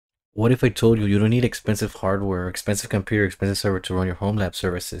What if I told you you don't need expensive hardware, expensive computer, expensive server to run your home lab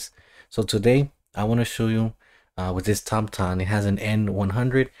services? So today I want to show you with this TomTom. It has an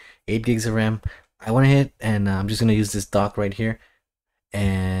N100, 8 gigs of RAM. I went ahead and I'm just going to use this dock right here.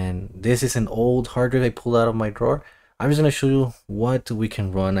 And this is an old hard drive I pulled out of my drawer. I'm just going to show you what we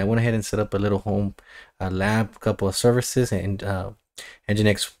can run. I went ahead and set up a little home lab, couple of services, and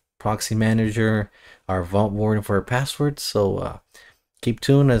Nginx proxy manager, our vault warning for our passwords. So keep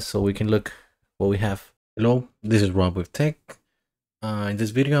tuned as so we can look what we have. Hello, this is Rob with Tech. In this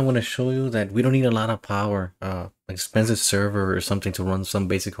video, I'm going to show you that we don't need a lot of power, expensive server or something to run some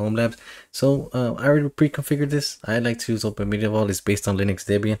basic home labs. So I already pre-configured this. I like to use openmediavault. It's based on Linux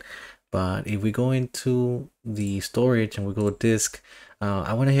Debian. But if we go into the storage and we go disk,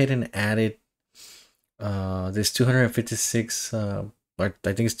 I went ahead and added this 256, or I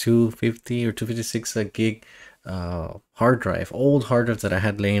think it's 250 or 256 gig hard drive, old hard drive that I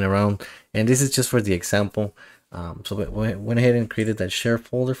had laying around, and this is just for the example. So we went ahead and created that share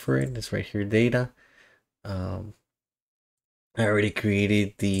folder for it. It's right here, data. I already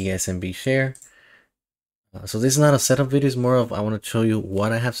created the SMB share. So this is not a setup video, it's more of I want to show you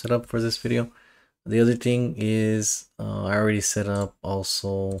what I have set up for this video. The other thing is I already set up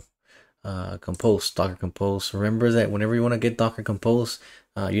also Compose, Docker Compose. Remember that whenever you want to get Docker Compose,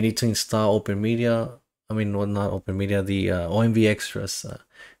 you need to install OpenMedia. I mean, well, not OpenMedia, the OMV-Extras. You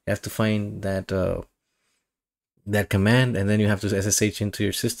have to find that that command, and then you have to SSH into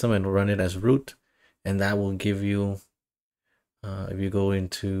your system and run it as root, and that will give you, if you go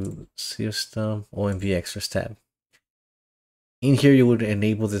into system, OMV-Extras tab. In here, you would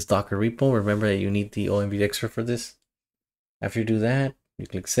enable this Docker repo. Remember that you need the OMV-Extra for this. After you do that, you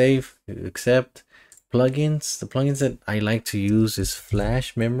click save, you accept. Plugins, the plugins that I like to use is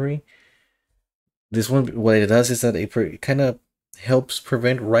Flash Memory. This one, what it does is that it kind of helps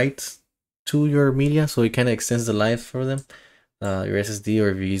prevent writes to your media, so it kind of extends the life for them, your SSD, or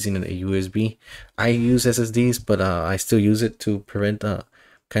if you're using a USB. I use SSDs, but I still use it to prevent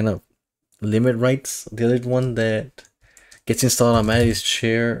kind of limit writes. The other one that gets installed automatically is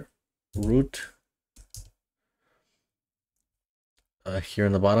share root. Here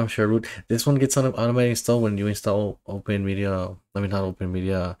in the bottom, share root. This one gets automatically installed when you install OpenMedia. I mean, not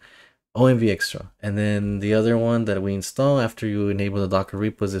OpenMedia, OMV-Extra. And then the other one that we install after you enable the Docker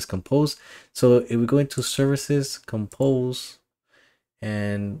repos is Compose. So if we go into services, Compose,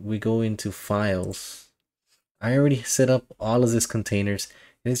 and we go into files, I already set up all of these containers,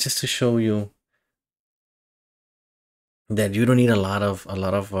 and it's just to show you that you don't need a lot of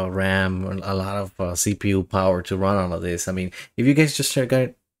RAM, or a lot of CPU power to run all of this. I mean, if you guys just start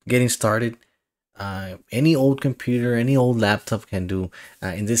getting started, any old computer, any old laptop can do.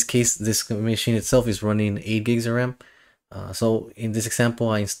 In this case, this machine itself is running 8 gigs of RAM. So in this example,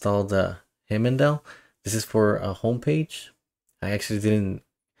 I installed the Hemendel. This is for a home page. I actually didn't,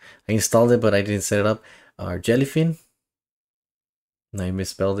 I installed it, but I didn't set it up. Jellyfin. I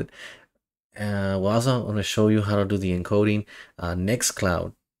misspelled it. We're also going to show you how to do the encoding.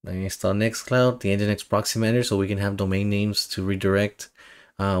 Nextcloud. I install Nextcloud, the Nginx proxy manager, so we can have domain names to redirect.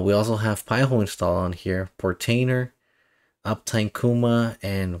 We also have Pi-hole installed on here, Portainer, Uptime Kuma,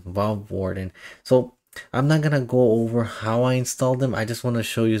 and Vault Warden. So I'm not gonna go over how I installed them. I just want to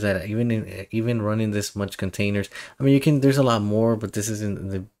show you that even running this much containers, I mean, you can. There's a lot more, but this is in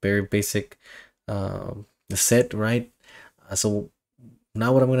the very basic set, right? So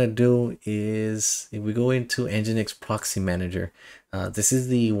now what I'm gonna do is, if we go into Nginx proxy manager, this is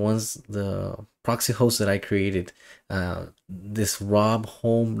the proxy host that I created. This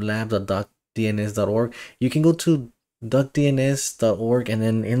robhomelab.dns.org. You can go to duckdns.org, and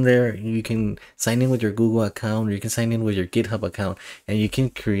then in there you can sign in with your Google account, or you can sign in with your GitHub account, and you can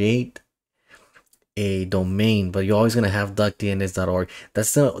create a domain, but you're always going to have duckdns.org.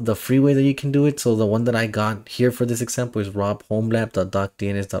 That's the free way that you can do it. So the one that I got here for this example is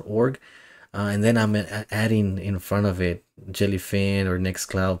robhomelab.duckdns.org, and then I'm adding in front of it Jellyfin or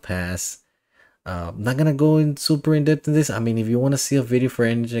Nextcloud pass. I'm not gonna go in super in depth in this. I mean, if you want to see a video for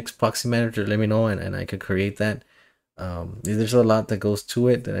Nginx proxy manager, let me know, and I could create that. There's a lot that goes to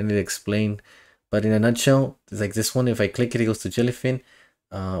it that I need to explain, but in a nutshell, it's like this one. If I click it, it goes to Jellyfin,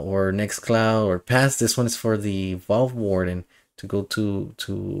 or Nextcloud, or pass. This one is for the Vault Warden to go to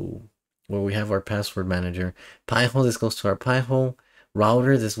where we have our password manager. Pi-hole, this goes to our Pi-hole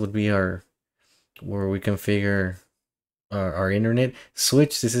router. This would be our where we configure our internet.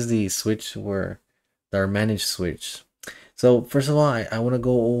 Switch, this is the switch where our managed switch. So first of all, I want to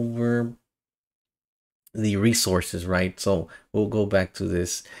go over the resources, right? So we'll go back to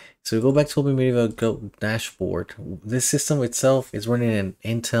this. So we go back to openmediavault dashboard. This system itself is running an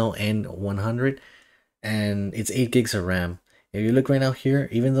Intel N100 and it's 8 gigs of RAM. If you look right now here,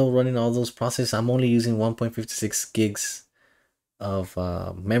 even though running all those processes, I'm only using 1.56 gigs of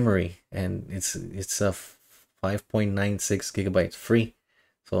memory, and it's a 5.96 gigabytes free,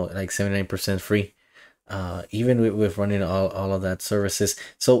 so like 79% free, even with running all of that services.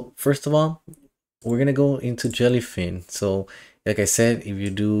 So first of all, we're gonna go into Jellyfin. So like I said, if you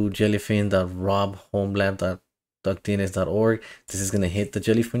do jellyfin.robhomelab.duckdns.org, this is gonna hit the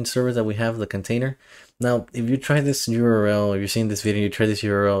Jellyfin server that we have, the container. Now if you try this URL, if you're seeing this video, you try this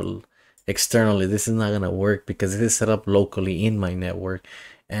URL externally, this is not gonna work because it is set up locally in my network.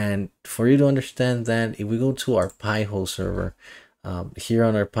 And for you to understand that, if we go to our Pi-hole server, here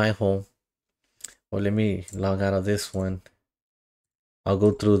on our Pi-hole, well, let me log out of this one. I'll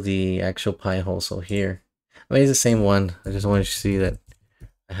go through the actual Pi-hole. So here, I mean, it's the same one. I just want you to see that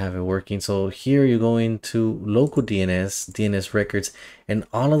I have it working. So here you go into local DNS records, and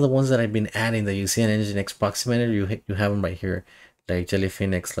all of the ones that I've been adding that you see on Nginx proxy manager, you have them right here, like Jellyfin,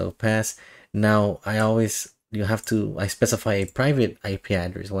 Nextcloud pass. Now I specify a private IP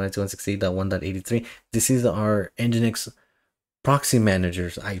address, 192.168.1.83. This is our Nginx proxy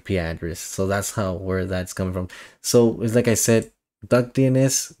manager's IP address. So that's where that's coming from. So it's like I said,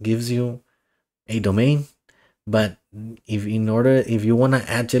 DuckDNS gives you a domain, but if you want to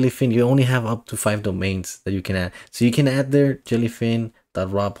add Jellyfin, you only have up to 5 domains that you can add. So you can add there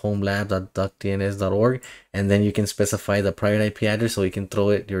jellyfin.robhomelab.duckdns.org, and then you can specify the private IP address so you can throw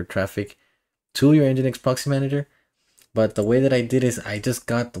your traffic to your Nginx proxy manager. But the way that I did is I just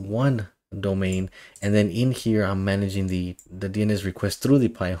got one domain, and then in here I'm managing the DNS request through the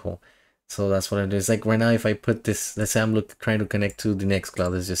Pi-hole. So that's what I do. It's like right now, if I put this, let's say I'm trying to connect to the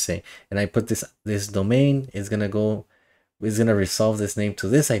Nextcloud, let's just say, and I put this domain, it's gonna resolve this name to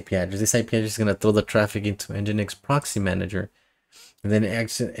this IP address. This IP address is gonna throw the traffic into Nginx proxy manager, and then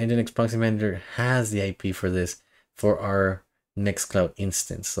Nginx proxy manager has the IP for this for our Nextcloud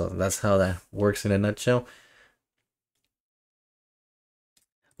instance. So that's how that works in a nutshell.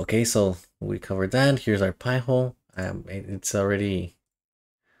 Okay, so we covered that. Here's our Pi-hole. It's already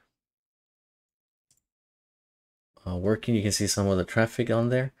working. You can see some of the traffic on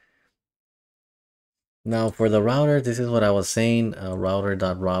there. Now for the router, this is what I was saying,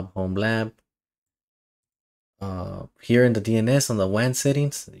 router.robhomelab. Here in the DNS on the WAN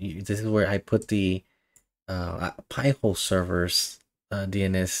settings, this is where I put the Pi-hole server's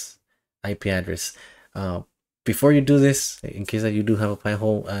DNS IP address. Before you do this, in case that you do have a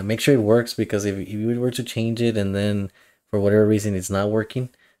Pi-hole, make sure it works, because if you were to change it and then for whatever reason it's not working,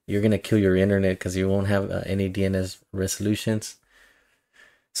 you're gonna kill your internet because you won't have any DNS resolutions.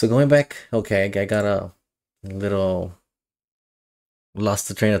 So going back, okay, I got a little lost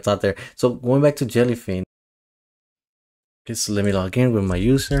the train of thought there. So going back to Jellyfin, okay, so let me log in with my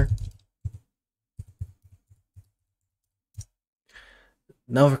user.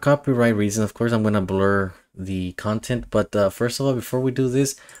 Now for copyright reasons, of course, I'm gonna blur the content, but first of all, before we do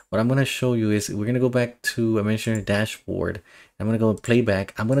this, what I'm gonna show you is we're gonna go back to, I mentioned, dashboard. I'm gonna go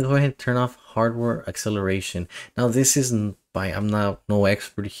playback. I'm gonna go ahead and turn off hardware acceleration. Now this isn't I'm not no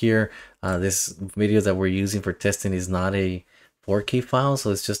expert here. This video that we're using for testing is not a 4K file,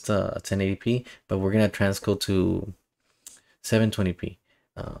 so it's just a 1080p, but we're gonna transcode to 720p.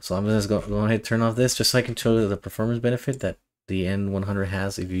 So I'm just go ahead and turn off this just so I can show you the performance benefit that the N100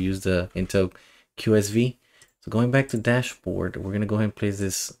 has if you use the Intel QSV. So going back to dashboard, we're gonna go ahead and play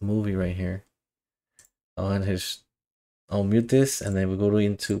this movie right here. I'll mute this, and then we go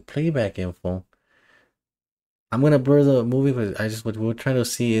into playback info. I'm gonna blur the movie, but what we're trying to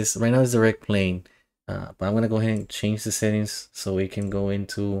see is right now it's direct playing. But I'm gonna go ahead and change the settings so we can go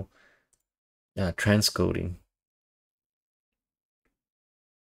into transcoding.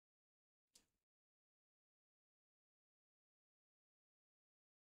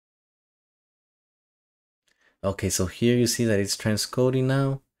 Okay, so here you see that it's transcoding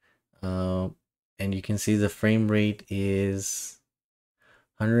now, and you can see the frame rate is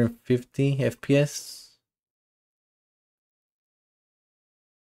 150 FPS.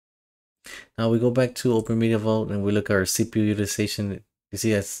 Now we go back to openmediavault and we look at our CPU utilization. You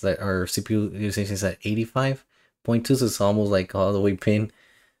see that's that our CPU utilization is at 85.2, so it's almost like all the way pinned.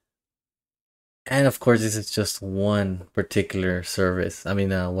 And of course, this is just one particular service. I mean,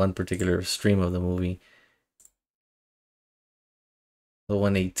 one particular stream of the movie. So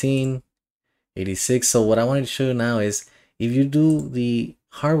 118, 86. So what I wanted to show you now is if you do the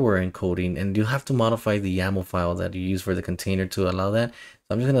hardware encoding, and you have to modify the YAML file that you use for the container to allow that. So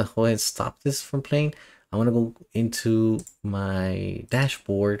I'm just gonna go ahead and stop this from playing. I'm gonna go into my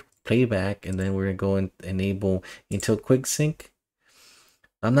dashboard playback, and then we're gonna go and enable Intel QuickSync.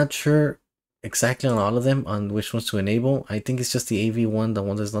 I'm not sure exactly on all of them on which ones to enable. I think it's just the AV one, the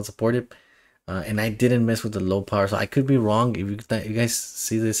one that's not supported. And I didn't mess with the low power, so I could be wrong. If you guys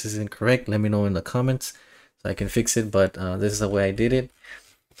see this is incorrect, let me know in the comments so I can fix it. But this is the way I did it.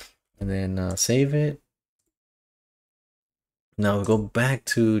 And then save it. Now we go back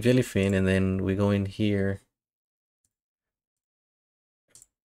to Jellyfin, and then we go in here.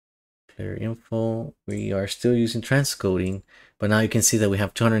 Clear info. We are still using transcoding, but now you can see that we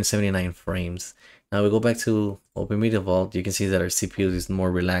have 279 frames. Now we go back to openmediavault. You can see that our CPU is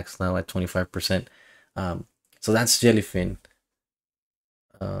more relaxed now at 25%. So that's Jellyfin.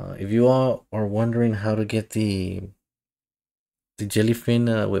 If you all are wondering how to get the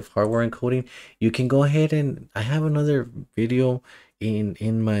Jellyfin with hardware encoding, you can go ahead and I have another video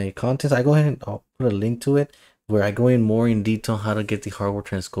in my contents. I go ahead and I'll put a link to it where I go in more in detail how to get the hardware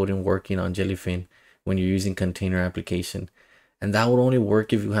transcoding working on Jellyfin when you're using container application. And that will only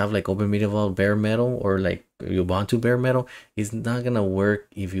work if you have like openmediavault bare metal or like Ubuntu bare metal. It's not gonna work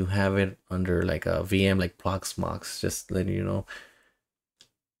if you have it under like a VM like Proxmox, just letting you know.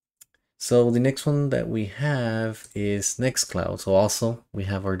 So the next one that we have is Nextcloud. So also we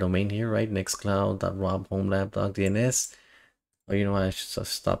have our domain here, right? Nextcloud.rob.homelab.dns. Oh, you know what? I should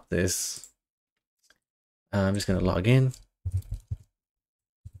just stop this. I'm just gonna log in.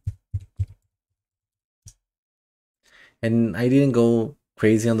 And I didn't go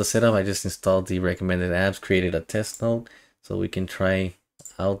crazy on the setup. I just installed the recommended apps, created a test node so we can try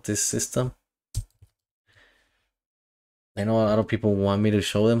out this system. I know a lot of people want me to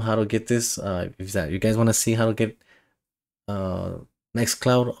show them how to get this. If you guys want to see how to get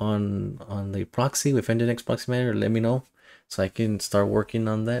Nextcloud on the proxy with Nginx proxy manager, let me know so I can start working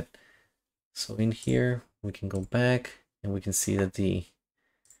on that. So in here we can go back and we can see that we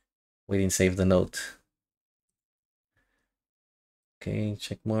didn't save the note. Okay,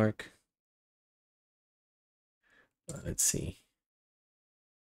 check mark. Let's see.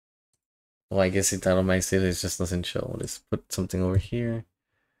 Oh, I guess it automatically it just doesn't show. Let's put something over here.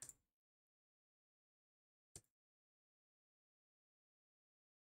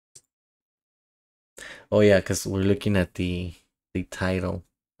 Oh yeah, because we're looking at the title.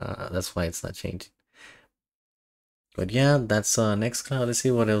 That's why it's not changing. But yeah, that's Nextcloud. Let's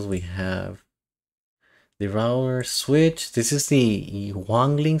see what else we have. The router switch. This is the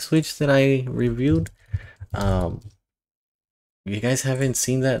Yuanley switch that I reviewed. If you guys haven't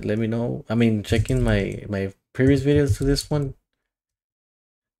seen that, let me know. I mean, check in my previous videos to this one.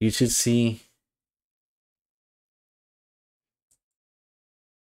 You should see.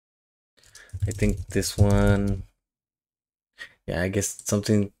 I think this one. Yeah, I guess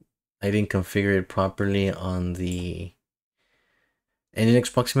something I didn't configure it properly on the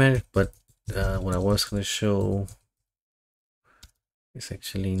Nginx proxy manager, but what I was going to show is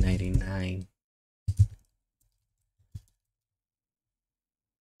actually 99.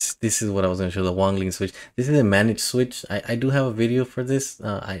 This is what I was going to show, the Yuanley switch. This is a managed switch. I do have a video for this.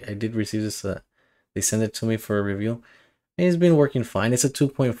 I did receive this. They sent it to me for a review. And it's been working fine. It's a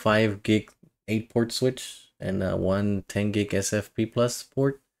 2.5 gig 8-port switch and one 10 gig SFP plus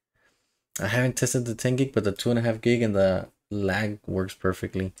port. I haven't tested the 10 gig, but the 2.5 gig and the lag works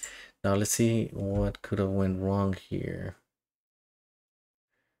perfectly. Now let's see what could have went wrong here.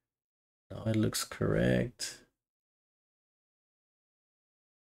 Now it looks correct.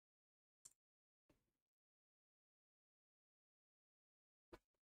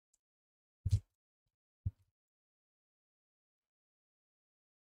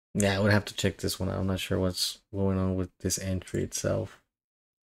 Yeah, I would have to check this one out. I'm not sure what's going on with this entry itself.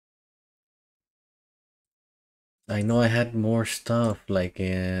 I know I had more stuff like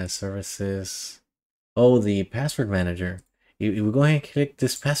services. Oh, the password manager. You we go ahead and click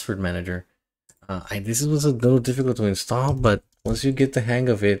this password manager. This was a little difficult to install, but once you get the hang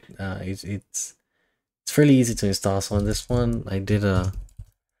of it, it's fairly easy to install. So on this one, I did a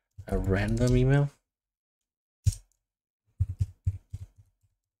random email.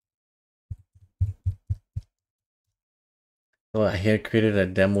 So I had created a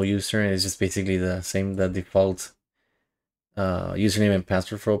demo user, and it's just basically the same, the default username and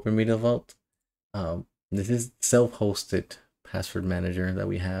password for openmediavault. This is self-hosted password manager that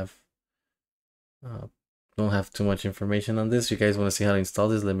we have. Don't have too much information on this. You guys want to see how to install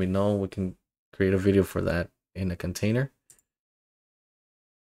this, let me know. We can create a video for that in a container.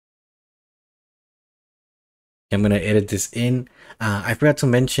 I'm gonna edit this in. I forgot to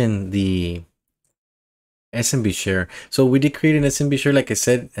mention the SMB share. So we did create an SMB share, like I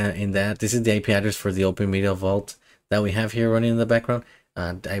said, in that this is the IP address for the openmediavault that we have here running in the background.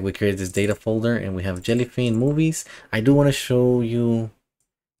 We created this data folder, and we have Jellyfin movies. I do want to show you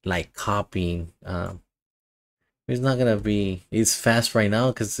like copying. It's not gonna be. It's fast right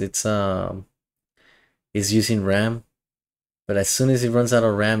now because it's using RAM. But as soon as it runs out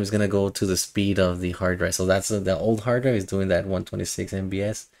of RAM, it's gonna go to the speed of the hard drive. So that's the old hard drive is doing that 126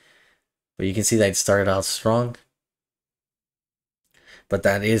 MBS. But you can see that it started out strong. But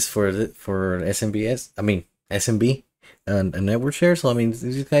that is for SMBS. I mean SMB and a network share. So I mean,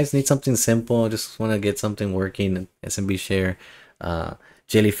 you guys need something simple. Just want to get something working. SMB share,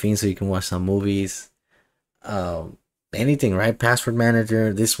 Jellyfin, so you can watch some movies. Anything, right? Password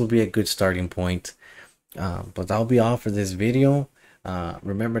manager. This will be a good starting point. But that'll be all for this video.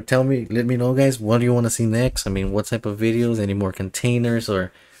 Remember, let me know, guys, what do you want to see next? I mean, what type of videos? Any more containers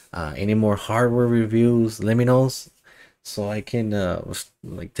or any more hardware reviews? Let me know so I can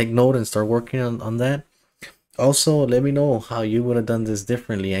like take note and start working on that. Also, let me know how you would have done this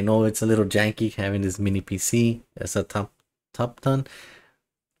differently. I know it's a little janky having this mini PC. That's a top ton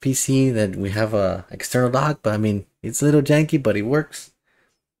PC that we have a external dock, but I mean, it's a little janky, but it works.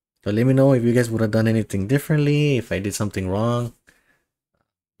 So let me know if you guys would have done anything differently, if I did something wrong.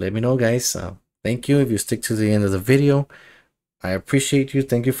 Let me know, guys. Thank you if you stick to the end of the video. I appreciate you.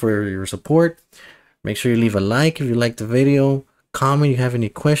 Thank you for your support. Make sure you leave a like if you like the video. Comment if you have any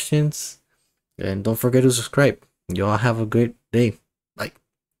questions. And don't forget to subscribe. Y'all have a great day.